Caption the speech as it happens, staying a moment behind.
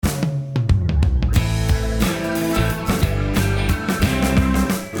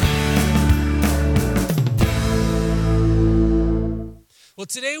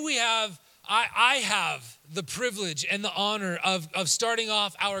today I have the privilege and the honor of starting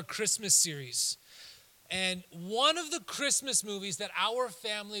off our Christmas series. And one of the Christmas movies that our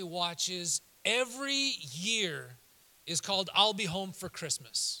family watches every year is called I'll Be Home for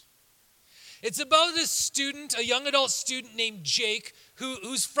Christmas. It's about this student, a young adult student named Jake,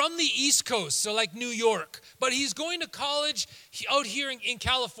 who's from the East Coast, so like New York. But he's going to college out here in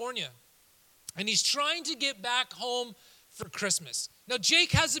California. And he's trying to get back home for Christmas. Now,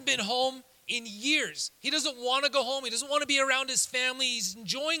 Jake hasn't been home in years. He doesn't want to go home. He doesn't want to be around his family. He's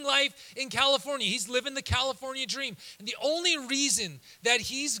enjoying life in California. He's living the California dream. And the only reason that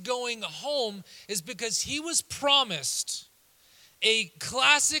he's going home is because he was promised a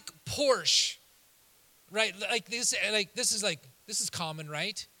classic Porsche, right? This is common,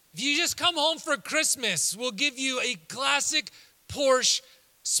 right? If you just come home for Christmas, we'll give you a classic Porsche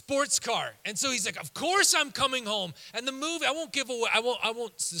sports car. And so he's like, of course I'm coming home. And the movie,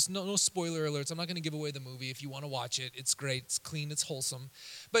 no spoiler alerts. I'm not going to give away the movie. If you want to watch it, it's great. It's clean. It's wholesome.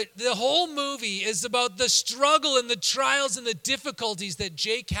 But the whole movie is about the struggle and the trials and the difficulties that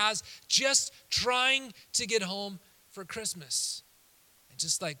Jake has just trying to get home for Christmas. And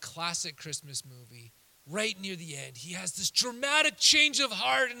just like classic Christmas movie, right near the end, he has this dramatic change of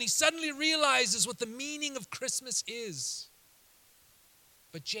heart and he suddenly realizes what the meaning of Christmas is.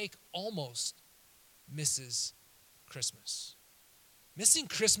 But Jake almost misses Christmas. Missing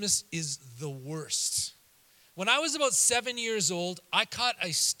Christmas is the worst. When I was about 7 years old, I caught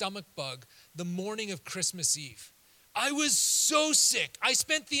a stomach bug the morning of Christmas Eve. I was so sick. I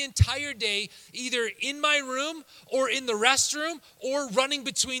spent the entire day either in my room or in the restroom or running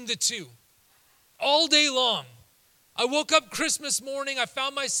between the two. All day long. I woke up Christmas morning. I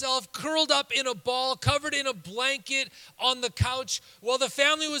found myself curled up in a ball, covered in a blanket on the couch while the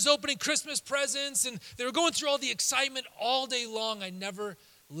family was opening Christmas presents and they were going through all the excitement all day long. I never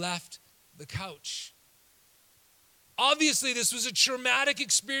left the couch. Obviously, this was a traumatic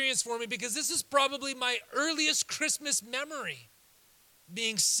experience for me because this is probably my earliest Christmas memory,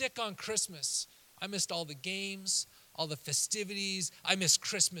 being sick on Christmas. I missed all the games, all the festivities. I missed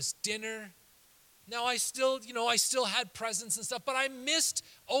Christmas dinner. Now I still had presents and stuff, but I missed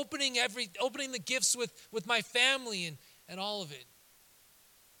opening the gifts with my family and all of it.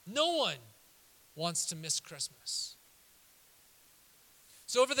 No one wants to miss Christmas.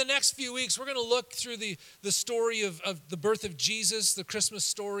 So over the next few weeks, we're going to look through the story of the birth of Jesus, the Christmas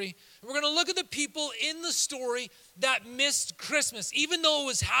story. And we're going to look at the people in the story that missed Christmas, even though it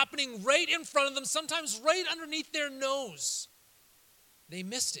was happening right in front of them, sometimes right underneath their nose. They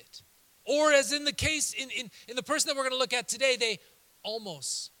missed it. Or as in the case, in the person that we're going to look at today, they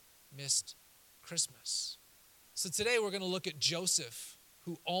almost missed Christmas. So today we're going to look at Joseph,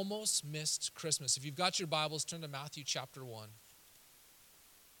 who almost missed Christmas. If you've got your Bibles, turn to Matthew chapter 1.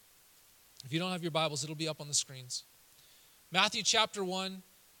 If you don't have your Bibles, it'll be up on the screens. Matthew chapter 1,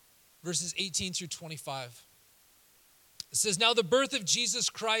 verses 18 through 25. It says, "Now the birth of Jesus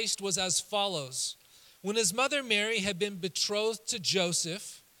Christ was as follows. When his mother Mary had been betrothed to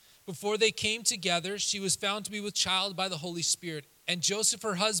Joseph, before they came together, she was found to be with child by the Holy Spirit. And Joseph,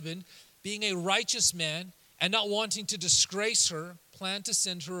 her husband, being a righteous man and not wanting to disgrace her, planned to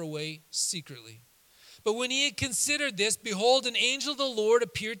send her away secretly. But when he had considered this, behold, an angel of the Lord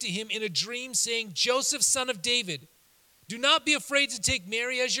appeared to him in a dream, saying, 'Joseph, son of David, do not be afraid to take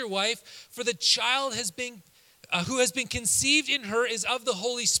Mary as your wife, for the child who has been conceived in her is of the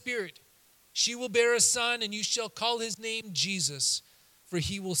Holy Spirit. She will bear a son, and you shall call his name Jesus, for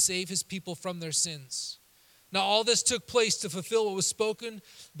he will save his people from their sins.' Now all this took place to fulfill what was spoken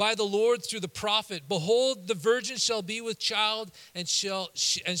by the Lord through the prophet. Behold, the virgin shall be with child and shall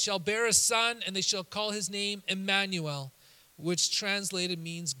bear a son, and they shall call his name Emmanuel, which translated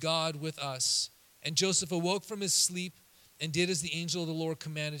means God with us. And Joseph awoke from his sleep and did as the angel of the Lord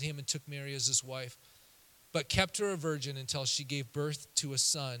commanded him and took Mary as his wife, but kept her a virgin until she gave birth to a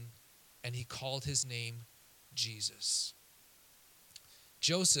son, and he called his name Jesus."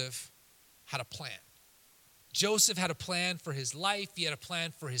 Joseph had a plan. Joseph had a plan for his life. He had a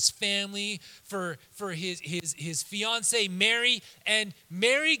plan for his family, for his fiancée Mary. And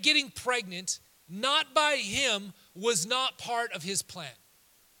Mary getting pregnant, not by him, was not part of his plan.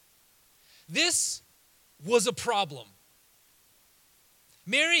 This was a problem.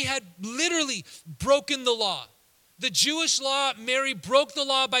 Mary had literally broken the law. The Jewish law, Mary broke the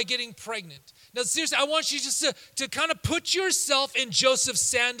law by getting pregnant. Now, seriously, I want you just to kind of put yourself in Joseph's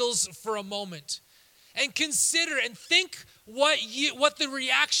sandals for a moment and consider and think what the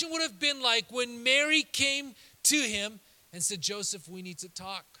reaction would have been like when Mary came to him and said, "Joseph, we need to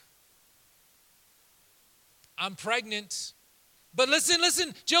talk. I'm pregnant. But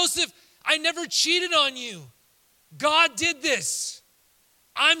listen, Joseph, I never cheated on you. God did this.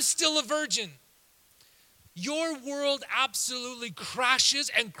 I'm still a virgin. Your world absolutely crashes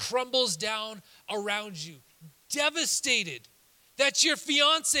and crumbles down around you. Devastated that your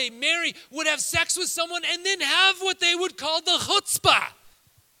fiance, Mary, would have sex with someone and then have what they would call the chutzpah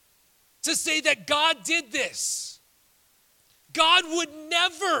to say that God did this. God would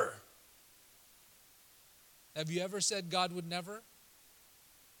never. Have you ever said God would never?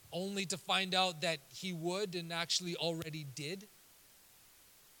 Only to find out that he would and actually already did?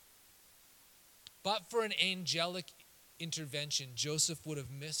 But for an angelic intervention, Joseph would have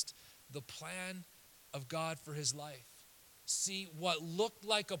missed the plan of God for his life. See, what looked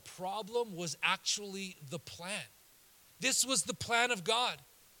like a problem was actually the plan. This was the plan of God.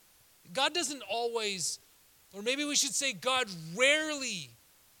 God doesn't always, or maybe we should say God rarely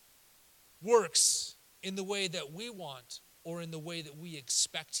works in the way that we want or in the way that we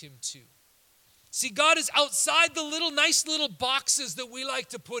expect him to. See, God is outside the nice little boxes that we like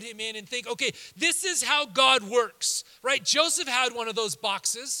to put him in and think, okay, this is how God works, right? Joseph had one of those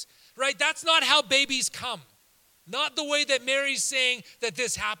boxes, right? That's not how babies come. Not the way that Mary's saying that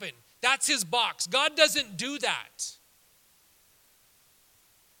this happened. That's his box. God doesn't do that.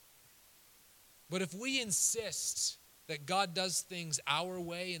 But if we insist that God does things our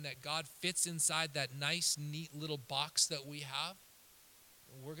way and that God fits inside that nice, neat little box that we have,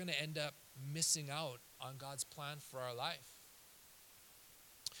 we're going to end up missing out on God's plan for our life.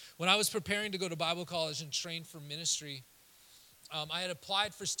 When I was preparing to go to Bible college and train for ministry, I had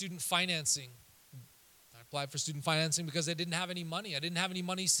applied for student financing. I applied for student financing because I didn't have any money. I didn't have any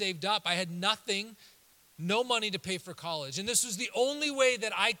money saved up. I had nothing, no money to pay for college. And this was the only way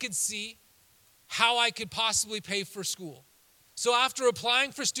that I could see how I could possibly pay for school. So after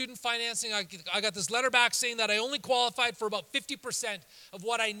applying for student financing, I got this letter back saying that I only qualified for about 50% of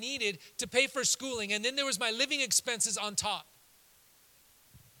what I needed to pay for schooling. And then there was my living expenses on top.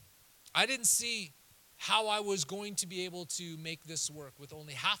 I didn't see how I was going to be able to make this work with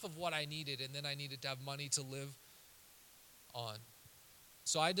only half of what I needed, and then I needed to have money to live on.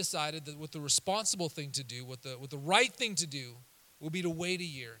 So I decided that what the responsible thing to do, what the right thing to do, would be to wait a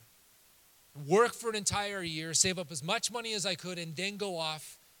year. Work for an entire year, save up as much money as I could, and then go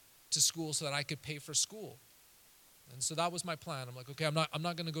off to school so that I could pay for school. And so that was my plan. I'm like, okay, I'm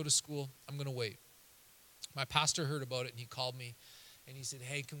not going to go to school. I'm going to wait. My pastor heard about it, and he called me, and he said,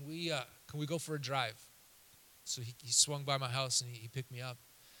 hey, can we go for a drive? So he swung by my house, and he picked me up.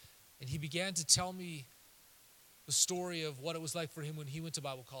 And he began to tell me the story of what it was like for him when he went to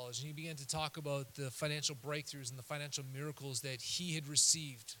Bible college. And he began to talk about the financial breakthroughs and the financial miracles that he had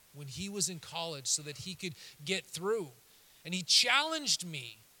received when he was in college so that he could get through. And he challenged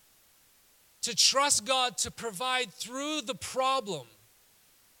me to trust God to provide through the problem.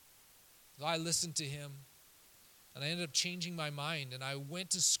 So I listened to him, and I ended up changing my mind. And I went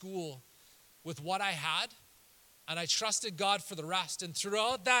to school with what I had, and I trusted God for the rest. And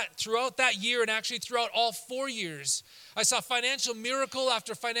throughout that year, and actually throughout all 4 years, I saw financial miracle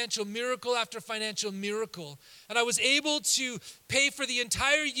after financial miracle after financial miracle. And I was able to pay for the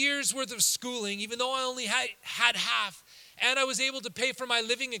entire year's worth of schooling, even though I only had half. And I was able to pay for my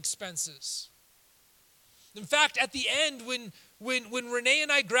living expenses. In fact, at the end, when Renee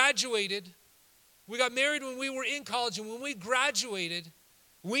and I graduated, we got married when we were in college, and when we graduated,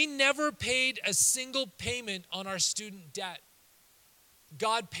 we never paid a single payment on our student debt.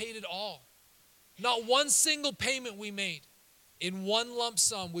 God paid it all. Not one single payment we made. In one lump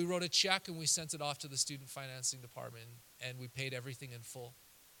sum, we wrote a check and we sent it off to the student financing department, and we paid everything in full.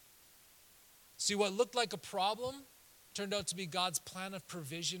 See, what looked like a problem turned out to be God's plan of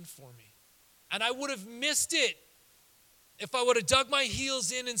provision for me. And I would have missed it if I would have dug my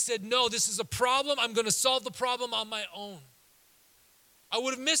heels in and said, no, this is a problem. I'm going to solve the problem on my own. I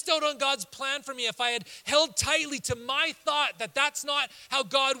would have missed out on God's plan for me if I had held tightly to my thought that that's not how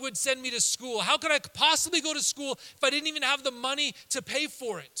God would send me to school. How could I possibly go to school if I didn't even have the money to pay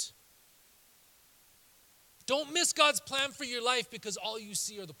for it? Don't miss God's plan for your life because all you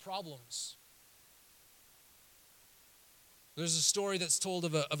see are the problems. There's a story that's told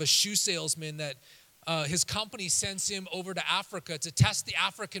of a shoe salesman that his company sends him over to Africa to test the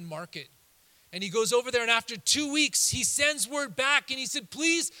African market. And he goes over there, and after 2 weeks, he sends word back, and he said,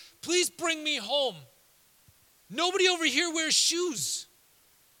 please bring me home. Nobody over here wears shoes.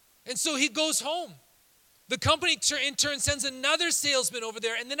 And so he goes home. The company in turn sends another salesman over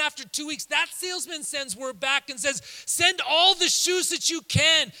there, and then after 2 weeks, that salesman sends word back and says, send all the shoes that you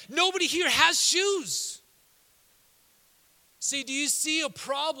can. Nobody here has shoes. See, do you see a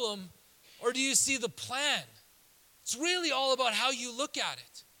problem, or do you see the plan? It's really all about how you look at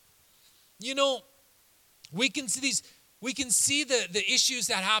it. You know, we can see the issues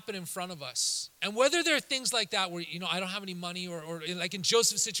that happen in front of us. And whether there are things like that where, I don't have any money, or like in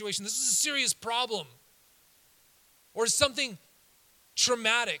Joseph's situation, this is a serious problem. Or something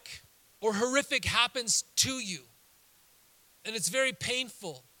traumatic or horrific happens to you. And it's very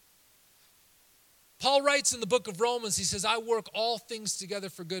painful. Paul writes in the book of Romans, he says, I work all things together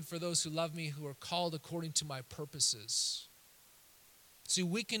for good for those who love me, who are called according to my purposes. See,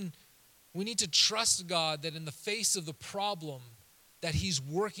 we need to trust God that in the face of the problem, that he's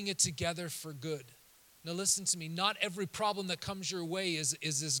working it together for good. Now listen to me, not every problem that comes your way is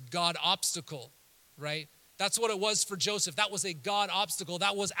this God obstacle, right? That's what it was for Joseph. That was a God obstacle.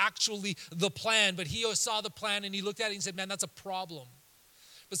 That was actually the plan, but he saw the plan and he looked at it and said, man, that's a problem.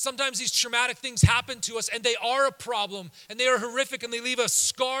 But sometimes these traumatic things happen to us and they are a problem and they are horrific and they leave us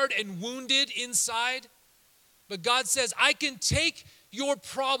scarred and wounded inside. But God says, I can take your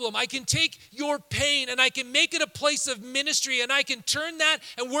problem, I can take your pain and I can make it a place of ministry and I can turn that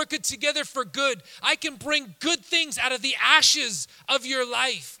and work it together for good. I can bring good things out of the ashes of your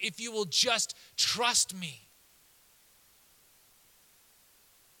life if you will just trust me.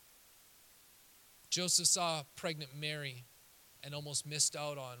 Joseph saw pregnant Mary and almost missed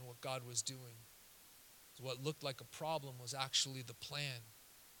out on what God was doing. What looked like a problem was actually the plan.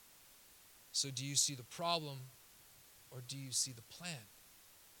 So do you see the problem or do you see the plan?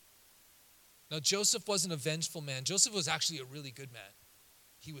 Now, Joseph wasn't a vengeful man. Joseph was actually a really good man.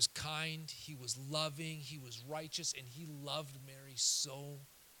 He was kind, he was loving, he was righteous, and he loved Mary so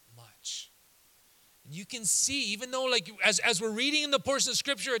much. And you can see, even though as we're reading in the portion of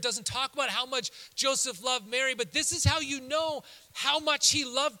Scripture, it doesn't talk about how much Joseph loved Mary, but this is how you know how much he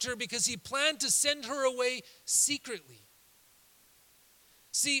loved her, because he planned to send her away secretly.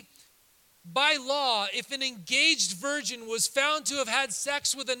 See, by law, if an engaged virgin was found to have had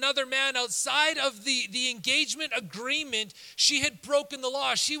sex with another man outside of the engagement agreement, she had broken the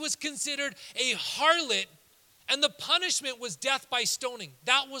law. She was considered a harlot, and the punishment was death by stoning.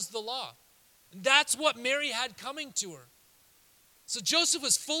 That was the law. That's what Mary had coming to her. So Joseph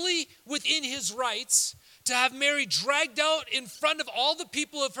was fully within his rights to have Mary dragged out in front of all the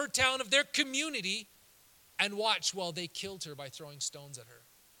people of her town, of their community, and watch while they killed her by throwing stones at her.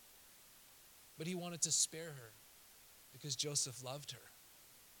 But he wanted to spare her because Joseph loved her.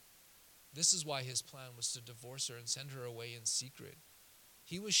 This is why his plan was to divorce her and send her away in secret.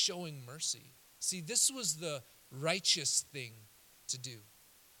 He was showing mercy. See, this was the righteous thing to do.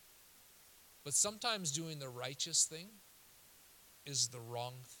 But sometimes doing the righteous thing is the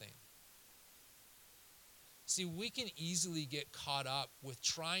wrong thing. See, we can easily get caught up with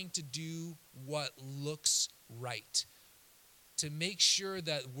trying to do what looks right, to make sure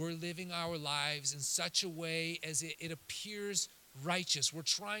that we're living our lives in such a way as it appears righteous. We're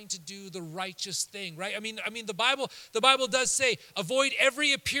trying to do the righteous thing, right? I mean, the Bible does say, avoid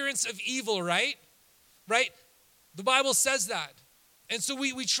every appearance of evil, right? Right? The Bible says that. And so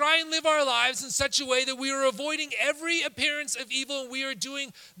we try and live our lives in such a way that we are avoiding every appearance of evil and we are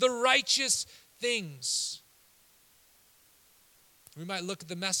doing the righteous things. We might look at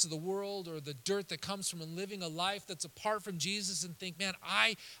the mess of the world or the dirt that comes from living a life that's apart from Jesus and think, man,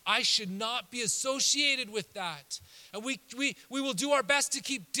 I should not be associated with that. And we will do our best to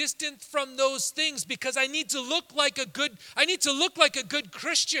keep distant from those things because I need to look like a good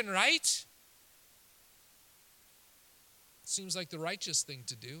Christian, right? Seems like the righteous thing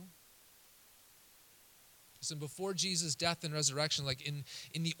to do. Listen, before Jesus' death and resurrection, like in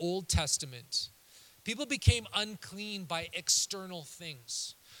the Old Testament, people became unclean by external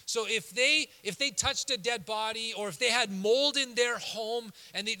things. So if they touched a dead body or if they had mold in their home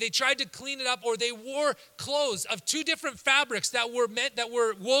and they tried to clean it up, or they wore clothes of two different fabrics that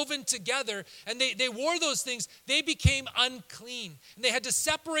were woven together and they wore those things, they became unclean. And they had to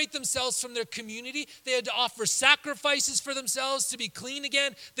separate themselves from their community. They had to offer sacrifices for themselves to be clean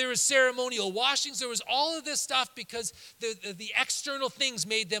again. There was ceremonial washings. There was all of this stuff because the external things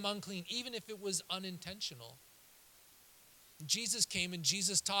made them unclean, even if it was unintentional. Jesus came and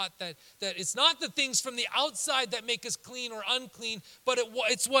Jesus taught that it's not the things from the outside that make us clean or unclean, but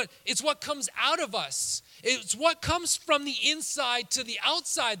it's what comes out of us. It's what comes from the inside to the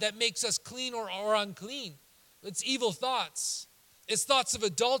outside that makes us clean or unclean. It's evil thoughts. It's thoughts of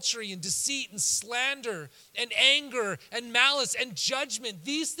adultery and deceit and slander and anger and malice and judgment.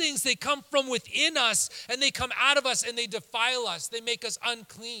 These things, they come from within us and they come out of us and they defile us. They make us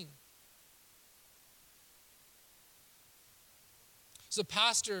unclean. There's a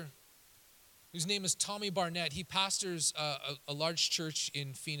pastor whose name is Tommy Barnett. He pastors a large church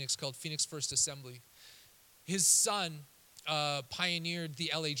in Phoenix called Phoenix First Assembly. His son pioneered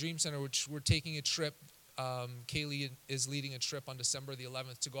the LA Dream Center, which we're taking a trip. Kaylee is leading a trip on December the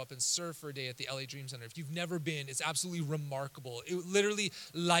 11th to go up and surf for a day at the LA Dream Center. If you've never been, it's absolutely remarkable. It literally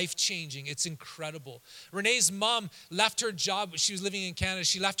life-changing. It's incredible. Renee's mom left her job. She was living in Canada.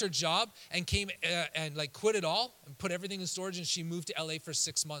 She left her job and came and quit it all and put everything in storage, and she moved to LA for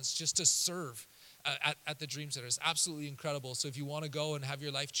 6 months just to serve at the Dream Center. It's absolutely incredible. So if you want to go and have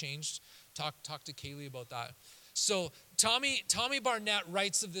your life changed, talk to Kaylee about that. So Tommy Barnett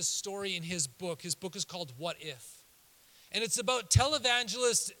writes of this story in his book. His book is called What If? And it's about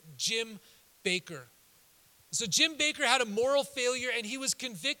televangelist Jim Bakker. So Jim Bakker had a moral failure, and he was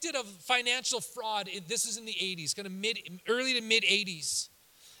convicted of financial fraud. This is in the 80s, kind of early to mid 80s.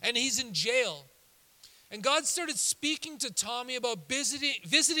 And he's in jail. And God started speaking to Tommy about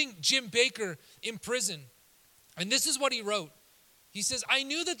visiting Jim Bakker in prison. And this is what he wrote. He says, I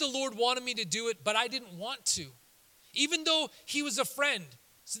knew that the Lord wanted me to do it, but I didn't want to, even though he was a friend.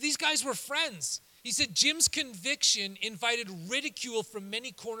 So these guys were friends. He said, Jim's conviction invited ridicule from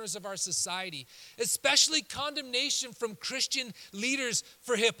many corners of our society, especially condemnation from Christian leaders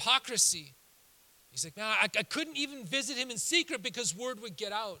for hypocrisy. He's like, man, I couldn't even visit him in secret because word would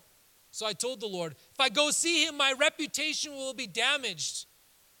get out. So I told the Lord, if I go see him, my reputation will be damaged.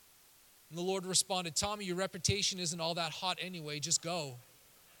 And the Lord responded, Tommy, your reputation isn't all that hot anyway. Just go.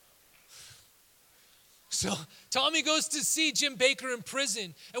 So Tommy goes to see Jim Bakker in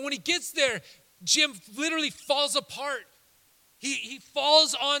prison. And when he gets there, Jim literally falls apart. He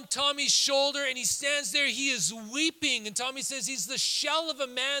falls on Tommy's shoulder and he stands there. He is weeping. And Tommy says, he's the shell of a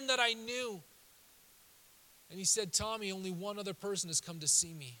man that I knew. And he said, Tommy, only one other person has come to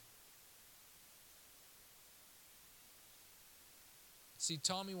see me. See,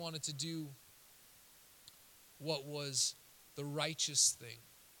 Tommy wanted to do what was the righteous thing.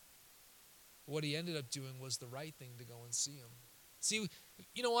 What he ended up doing was the right thing, to go and see him. See,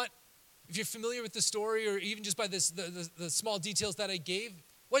 you know what? If you're familiar with the story, or even just by the small details that I gave,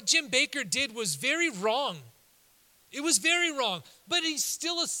 what Jim Bakker did was very wrong. It was very wrong, but he's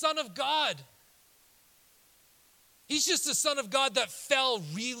still a son of God. He's just a son of God that fell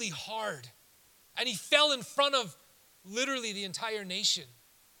really hard. And he fell in front of literally the entire nation.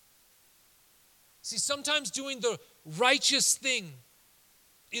 See, sometimes doing the righteous thing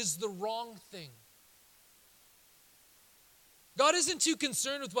is the wrong thing. God isn't too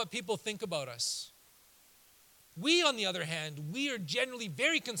concerned with what people think about us. We, on the other hand, we are generally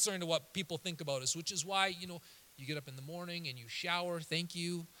very concerned with what people think about us, which is why, you get up in the morning and you shower, thank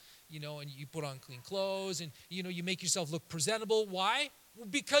you, and you put on clean clothes and, you make yourself look presentable. Why?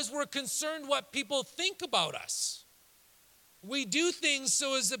 Because we're concerned what people think about us. We do things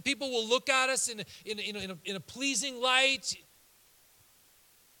so as that people will look at us in a pleasing light.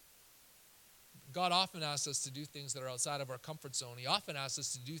 God often asks us to do things that are outside of our comfort zone. He often asks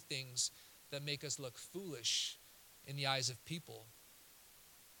us to do things that make us look foolish in the eyes of people.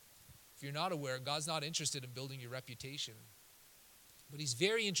 If you're not aware, God's not interested in building your reputation, but he's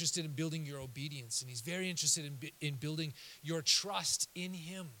very interested in building your obedience, and he's very interested in building your trust in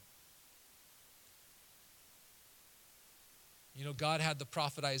him. God had the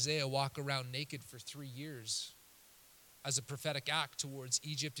prophet Isaiah walk around naked for 3 years as a prophetic act towards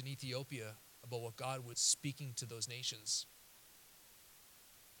Egypt and Ethiopia about what God was speaking to those nations.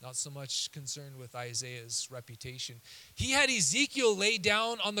 Not so much concerned with Isaiah's reputation. He had Ezekiel lay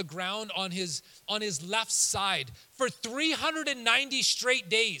down on the ground on his left side for 390 straight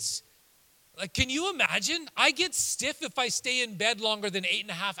days. Like, can you imagine? I get stiff if I stay in bed longer than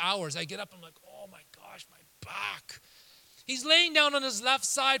 8.5 hours. I get up, I'm like, oh my gosh, my back. He's laying down on his left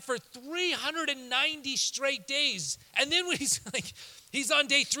side for 390 straight days. And then when he's on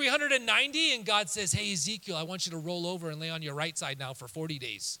day 390 and God says, hey, Ezekiel, I want you to roll over and lay on your right side now for 40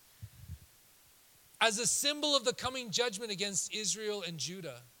 days. As a symbol of the coming judgment against Israel and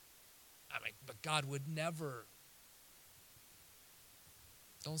Judah. But God would never.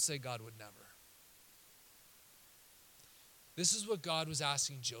 Don't say God would never. This is what God was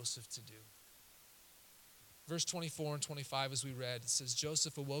asking Joseph to do. Verse 24 and 25, as we read, it says,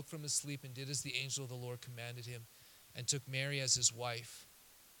 Joseph awoke from his sleep and did as the angel of the Lord commanded him, and took Mary as his wife,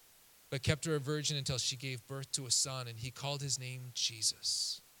 but kept her a virgin until she gave birth to a son, and he called his name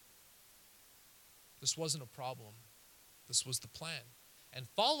Jesus. This wasn't a problem. This was the plan. And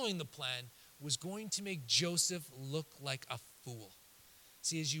following the plan was going to make Joseph look like a fool.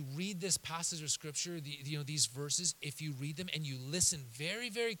 See, as you read this passage of scripture, these verses, if you read them and you listen very,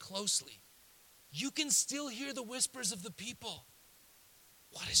 very closely, you can still hear the whispers of the people.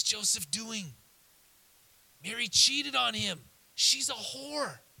 What is Joseph doing? Mary cheated on him. She's a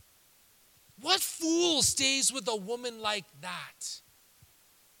whore. What fool stays with a woman like that?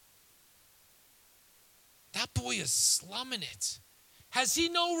 That boy is slumming it. Has he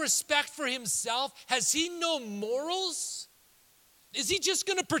no respect for himself? Has he no morals? Is he just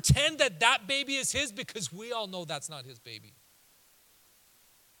going to pretend that that baby is his? Because we all know that's not his baby.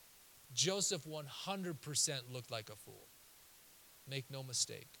 Joseph 100% looked like a fool. Make no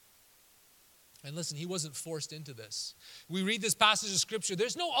mistake. And listen, he wasn't forced into this. We read this passage of scripture.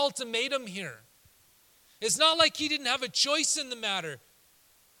 There's no ultimatum here. It's not like he didn't have a choice in the matter.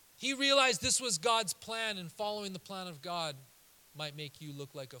 He realized this was God's plan, and following the plan of God might make you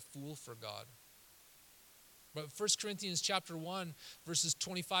look like a fool for God. But 1 Corinthians chapter 1, verses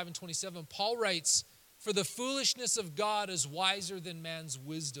 25 and 27, Paul writes, "For the foolishness of God is wiser than man's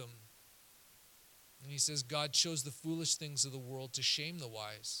wisdom." And he says, God chose the foolish things of the world to shame the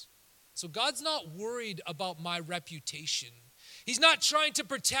wise. So God's not worried about my reputation. He's not trying to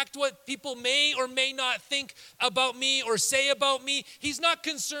protect what people may or may not think about me or say about me. He's not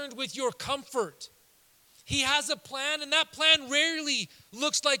concerned with your comfort. He has a plan, and that plan rarely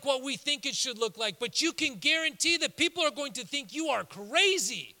looks like what we think it should look like. But you can guarantee that people are going to think you are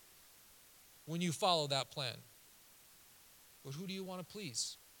crazy when you follow that plan. But who do you want to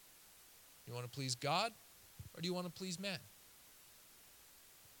please? You want to please God, or do you want to please man?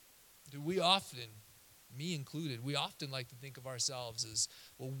 Do we often, me included, we often like to think of ourselves as,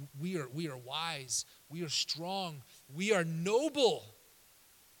 well, we are wise, we are strong, we are noble.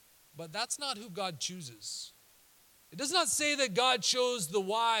 But that's not who God chooses. It does not say that God chose the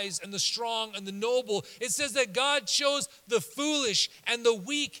wise and the strong and the noble. It says that God chose the foolish and the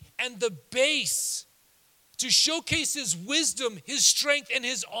weak and the base to showcase his wisdom, his strength, and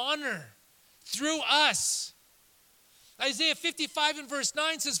his honor through us. Isaiah 55 and verse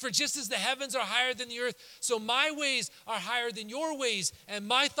 9 says, "For just as the heavens are higher than the earth, so my ways are higher than your ways, and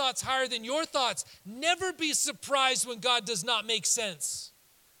my thoughts higher than your thoughts." Never be surprised when God does not make sense.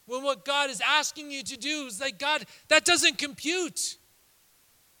 When what God is asking you to do is like, God, that doesn't compute.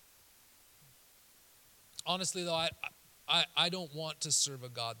 Honestly, though, I don't want to serve a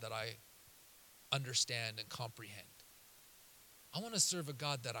God that I understand and comprehend. I want to serve a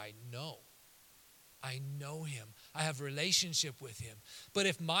God that I know. I know him. I have a relationship with him. But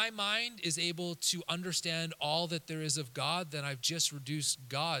if my mind is able to understand all that there is of God, then I've just reduced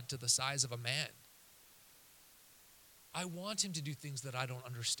God to the size of a man. I want him to do things that I don't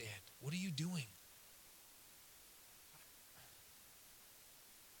understand. What are you doing?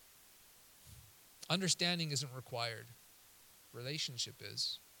 Understanding isn't required. Relationship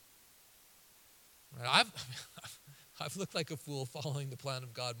is. Right? I've looked like a fool following the plan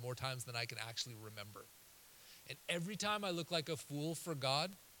of God more times than I can actually remember. And every time I look like a fool for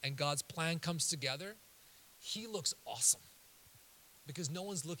God and God's plan comes together, he looks awesome. Because no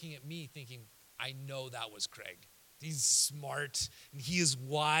one's looking at me thinking, I know that was Craig. He's smart and he is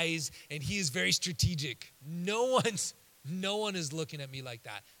wise and he is very strategic. No one is looking at me like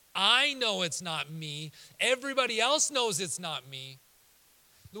that. I know it's not me. Everybody else knows it's not me.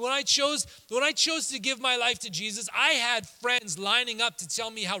 When I chose to give my life to Jesus, I had friends lining up to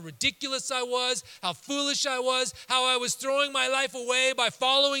tell me how ridiculous I was, how foolish I was, how I was throwing my life away by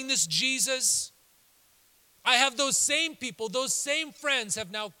following this Jesus. I have those same people, those same friends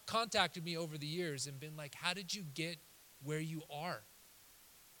have now contacted me over the years and been like, how did you get where you are?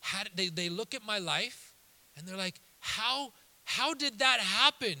 They look at my life and they're like, how did that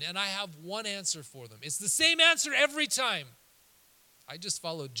happen? And I have one answer for them. It's the same answer every time. I just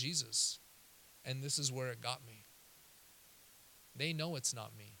followed Jesus, and this is where it got me. They know it's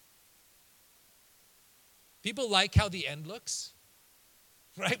not me. People like how the end looks,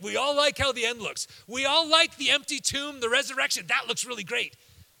 right? We all like how the end looks. We all like the empty tomb, the resurrection. That looks really great.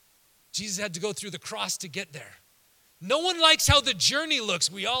 Jesus had to go through the cross to get there. No one likes how the journey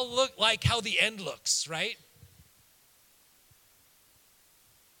looks. We all like how the end looks, right?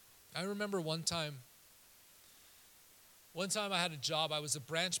 I remember one time I had a job. I was a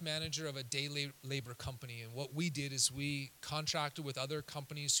branch manager of a day labor company. And what we did is we contracted with other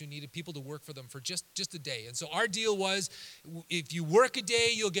companies who needed people to work for them for just a day. And so our deal was, if you work a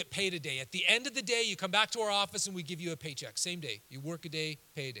day, you'll get paid a day. At the end of the day, you come back to our office and we give you a paycheck. Same day. You work a day,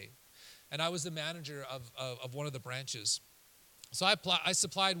 pay a day. And I was the manager of one of the branches. So I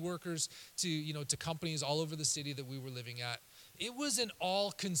supplied workers to companies all over the city that we were living at. It was an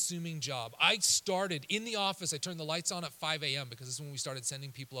all-consuming job. I started in the office. I turned the lights on at 5 a.m. because this is when we started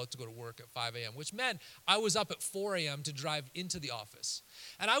sending people out to go to work at 5 a.m., which meant I was up at 4 a.m. to drive into the office.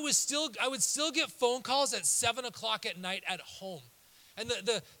 And I would still get phone calls at 7 o'clock at night at home. And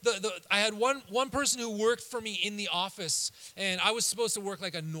I had one person who worked for me in the office, and I was supposed to work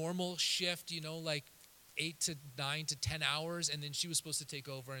like a normal shift, like 8 to 9 to 10 hours, and then she was supposed to take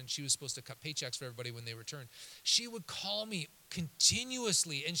over, and she was supposed to cut paychecks for everybody when they returned. She would call me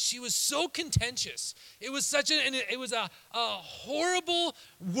continuously, and she was so contentious. It was a horrible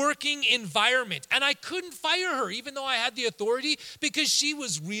working environment, and I couldn't fire her, even though I had the authority, because she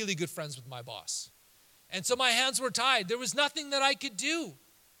was really good friends with my boss. And so my hands were tied. There was nothing that I could do.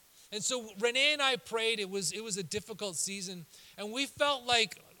 And so Renee and I prayed. It was a difficult season, and we felt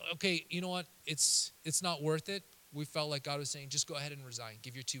like, okay, you know what? It's not worth it. We felt like God was saying, just go ahead and resign.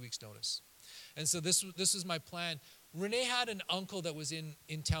 Give your 2 weeks notice. And so this was my plan. Renee had an uncle that was in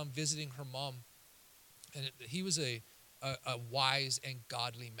town visiting her mom, and he was a wise and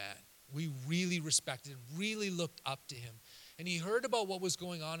godly man. We really respected him, really looked up to him. And he heard about what was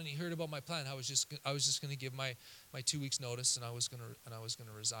going on, and he heard about my plan. I was just going to give my 2 weeks notice, and I was going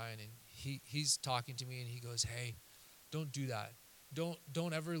to resign. And he's talking to me, and he goes, "Hey, don't do that.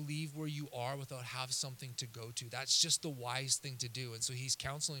 Don't ever leave where you are without have something to go to. That's just the wise thing to do." And so he's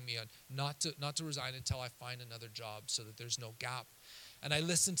counseling me on not to resign until I find another job, so that there's no gap. And I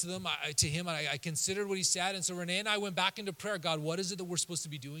listened to him, and I considered what he said. And so Renee and I went back into prayer. God, what is it that we're supposed to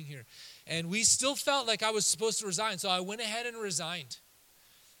be doing here? And we still felt like I was supposed to resign. So I went ahead and resigned.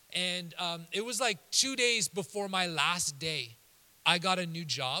 And it was like 2 days before my last day, I got a new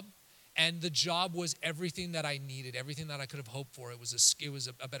job. And the job was everything that I needed, everything that I could have hoped for. It was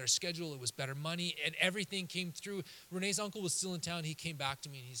a better schedule. It was better money. And everything came through. Renee's uncle was still in town. He came back to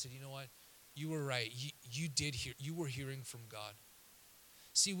me and he said, "You know what? You were right. You were hearing from God."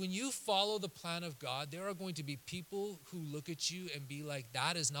 See, when you follow the plan of God, there are going to be people who look at you and be like,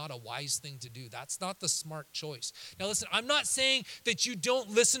 that is not a wise thing to do. That's not the smart choice. Now listen, I'm not saying that you don't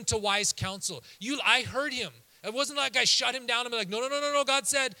listen to wise counsel. I heard him. It wasn't like I shut him down and be like, no, God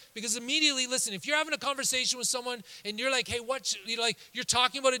said, because immediately, listen, if you're having a conversation with someone and you're like, hey, you're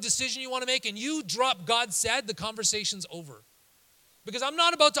talking about a decision you want to make and you drop God said, the conversation's over. Because I'm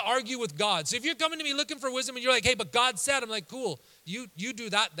not about to argue with God. So if you're coming to me looking for wisdom and you're like, hey, but God said, I'm like, cool, you do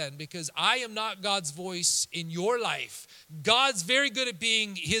that then, because I am not God's voice in your life. God's very good at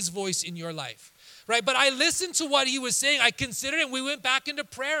being his voice in your life, right? But I listened to what he was saying. I considered it, and we went back into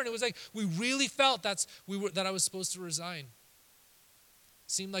prayer, and it was like we really felt that I was supposed to resign.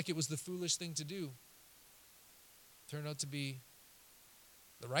 Seemed like it was the foolish thing to do. Turned out to be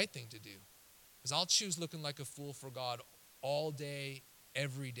the right thing to do. Because I'll choose looking like a fool for God all day,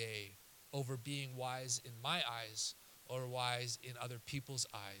 every day, over being wise in my eyes or wise in other people's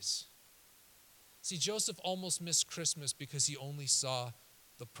eyes. See, Joseph almost missed Christmas because he only saw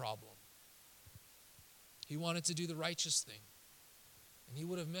the problem. He wanted to do the righteous thing. And he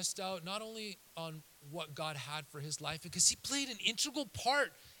would have missed out not only on what God had for his life, because he played an integral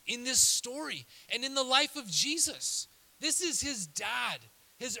part in this story and in the life of Jesus. This is his dad,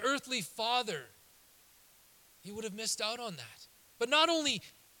 his earthly father. He would have missed out on that. But not only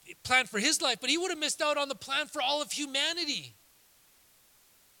plan for his life, but he would have missed out on the plan for all of humanity.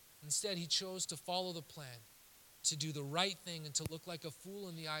 Instead, he chose to follow the plan, to do the right thing and to look like a fool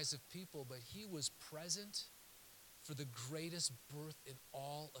in the eyes of people, but he was present for the greatest birth in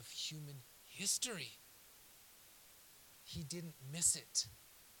all of human history. He didn't miss it.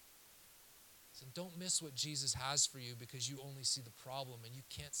 So don't miss what Jesus has for you because you only see the problem and you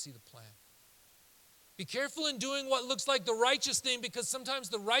can't see the plan. Be careful in doing what looks like the righteous thing, because sometimes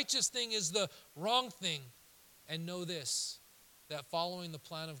the righteous thing is the wrong thing. And know this, that following the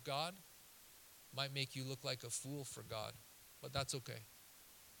plan of God might make you look like a fool for God. But that's okay,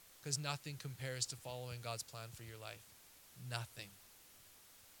 because nothing compares to following God's plan for your life. Nothing.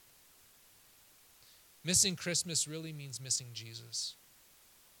 Missing Christmas really means missing Jesus.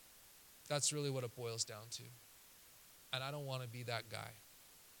 That's really what it boils down to. And I don't want to be that guy.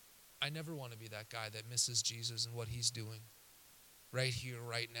 I never want to be that guy that misses Jesus and what he's doing right here,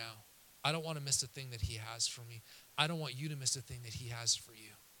 right now. I don't want to miss a thing that he has for me. I don't want you to miss a thing that he has for you.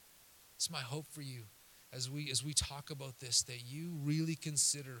 It's my hope for you as we talk about this, that you really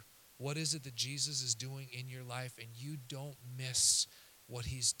consider what is it that Jesus is doing in your life and you don't miss what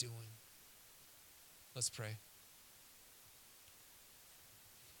he's doing. Let's pray.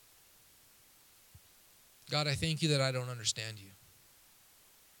 God, I thank you that I don't understand you.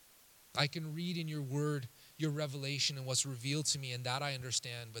 I can read in your word your revelation and what's revealed to me, and that I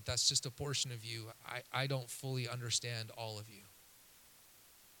understand, but that's just a portion of you. I don't fully understand all of you.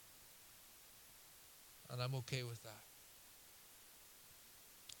 And I'm okay with that.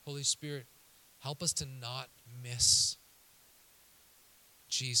 Holy Spirit, help us to not miss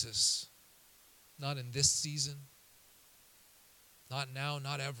Jesus. Not in this season, Not now,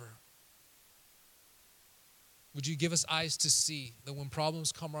 not ever. Would you give us eyes to see that when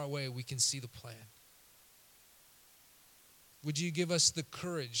problems come our way, we can see the plan? Would you give us the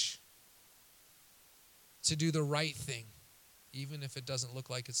courage to do the right thing, even if it doesn't look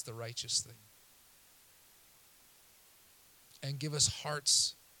like it's the righteous thing? And give us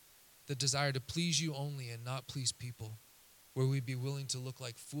hearts that desire to please you only and not please people, where we'd be willing to look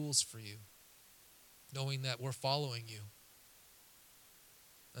like fools for you, knowing that we're following you.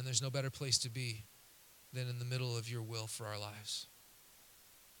 And there's no better place to be than in the middle of your will for our lives.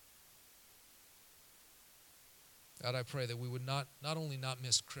 God, I pray that we would not only not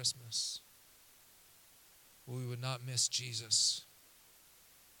miss Christmas, but we would not miss Jesus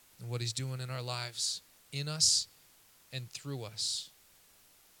and what he's doing in our lives, in us and through us.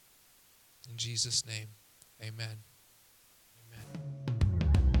 In Jesus' name, amen. Amen.